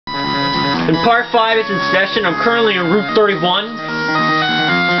And part 5 is in session. I'm currently on Route 31.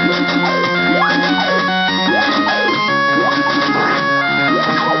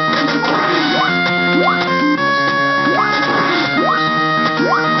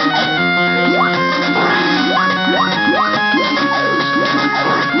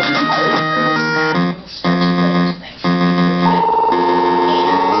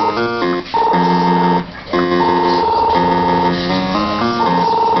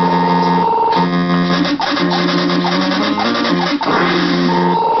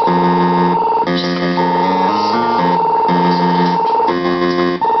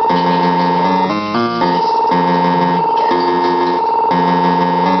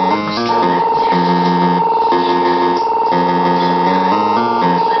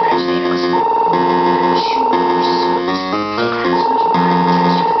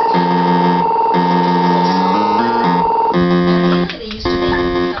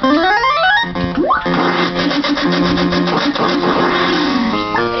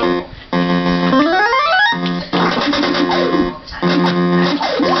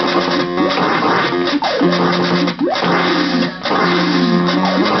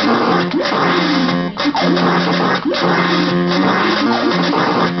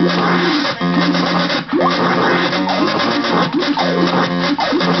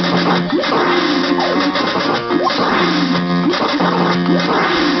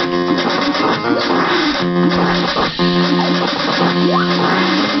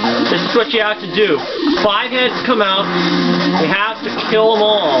 This is what you have to do. 5 heads come out, you have to kill them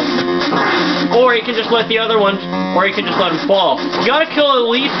all. Or you can just let the other ones, or you can just let them fall. You gotta kill at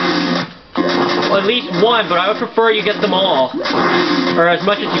least one, but I would prefer you get them all. Or as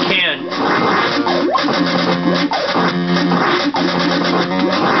much as you can.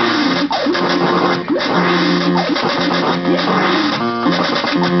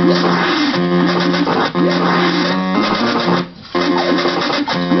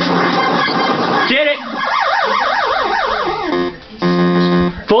 Did it!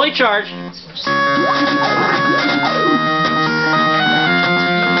 Fully charged.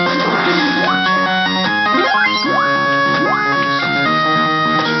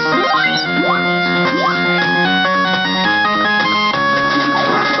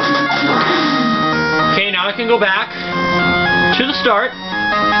 Okay, now I can go back to the start.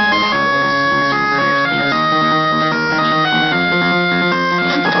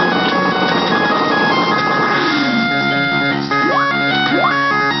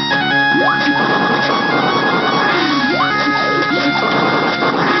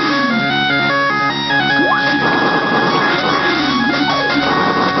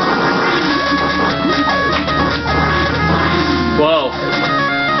 Whoa.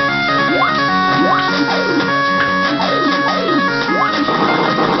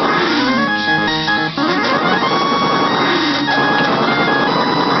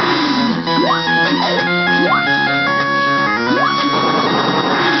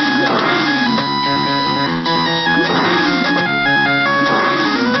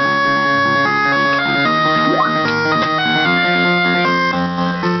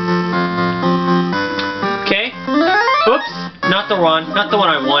 Okay. Oops. Not the one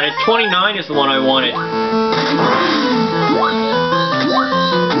I wanted. 29 is the one I wanted.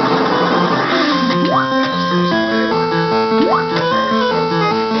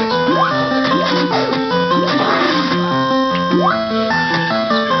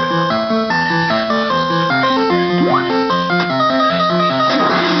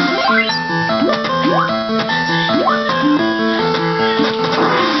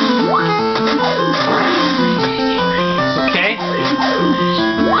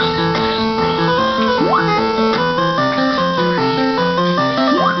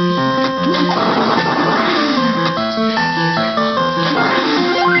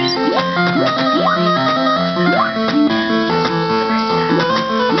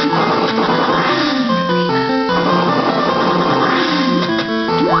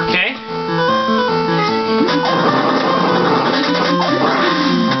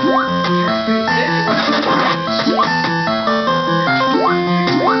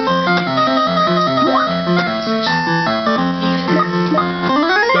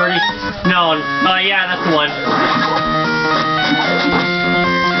 Yeah, that's the one.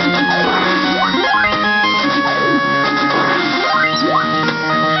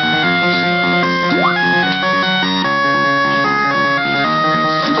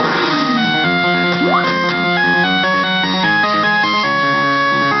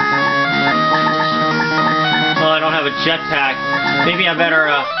 Oh, I don't have a jetpack. Maybe I better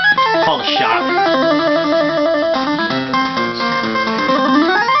call the shop.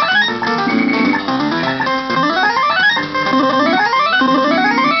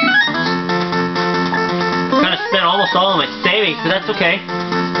 okay.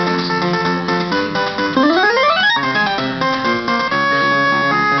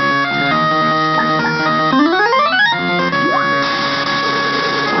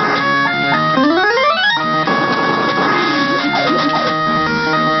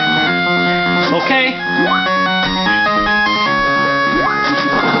 Okay.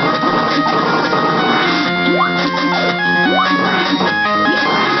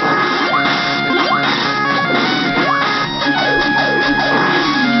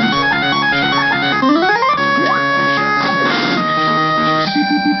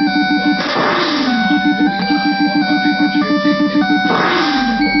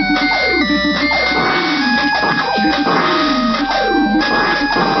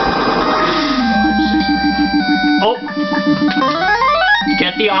 Oh!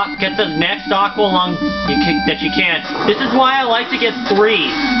 Get the next aqua lung that you can. This is why I like to get 3.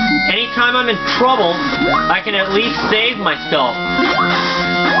 Anytime I'm in trouble, I can at least save myself.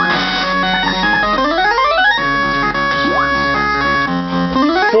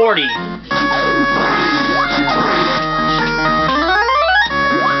 $40.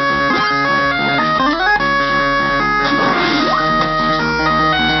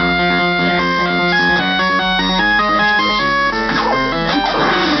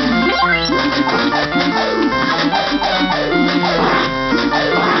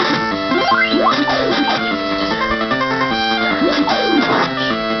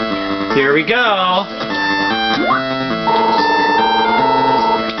 Here we go.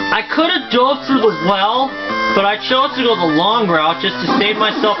 I could have dove through the well, but I chose to go the long route just to save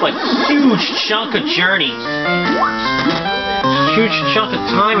myself a huge chunk of journey. Huge chunk of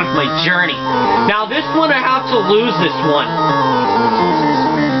time of my journey. Now this one I have to lose this one.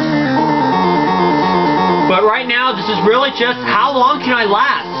 But right now this is really just how long can I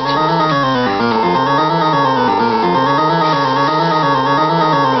last?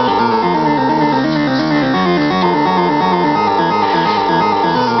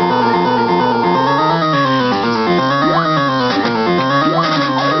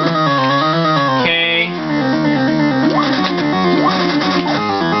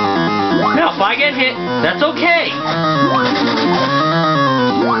 If I get hit, that's okay.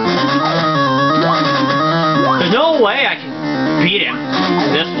 There's no way I can beat him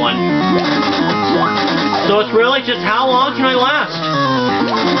in this one. So it's really just how long can I last?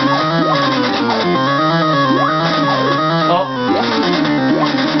 Oh.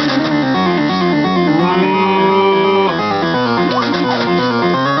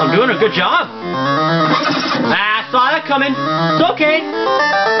 I'm doing a good job. I saw that coming. It's okay.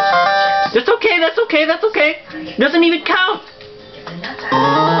 It's okay, that's okay, that's okay. Doesn't even count.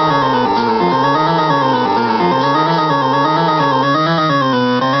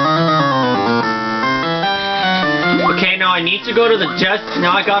 Okay, now I need to go to the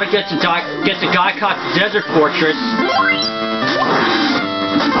now I gotta get to Gaikat's Desert Fortress.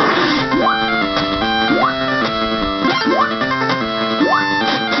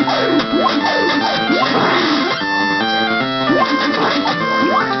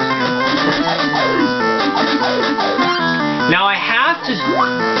 Now I have to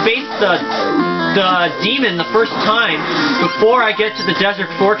face the demon the first time before I get to the Desert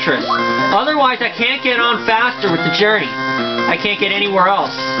Fortress. Otherwise I can't get on faster with the journey. I can't get anywhere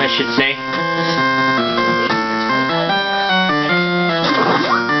else, I should say.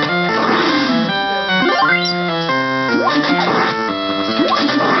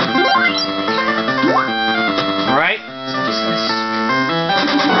 Alright.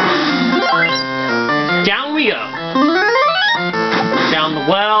 Down we go. Down the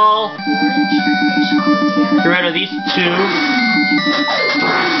well. Get rid of these 2.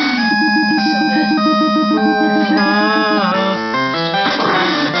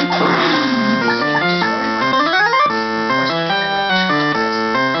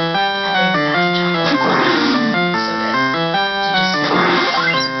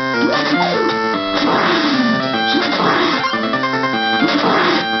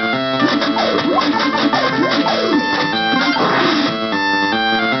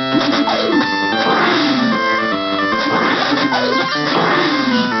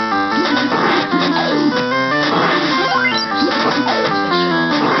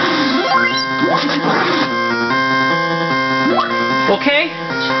 Okay?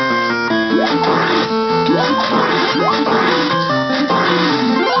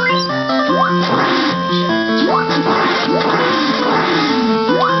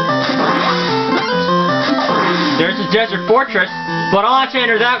 There's the Desert Fortress, but I'll have to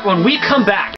enter that when we come back.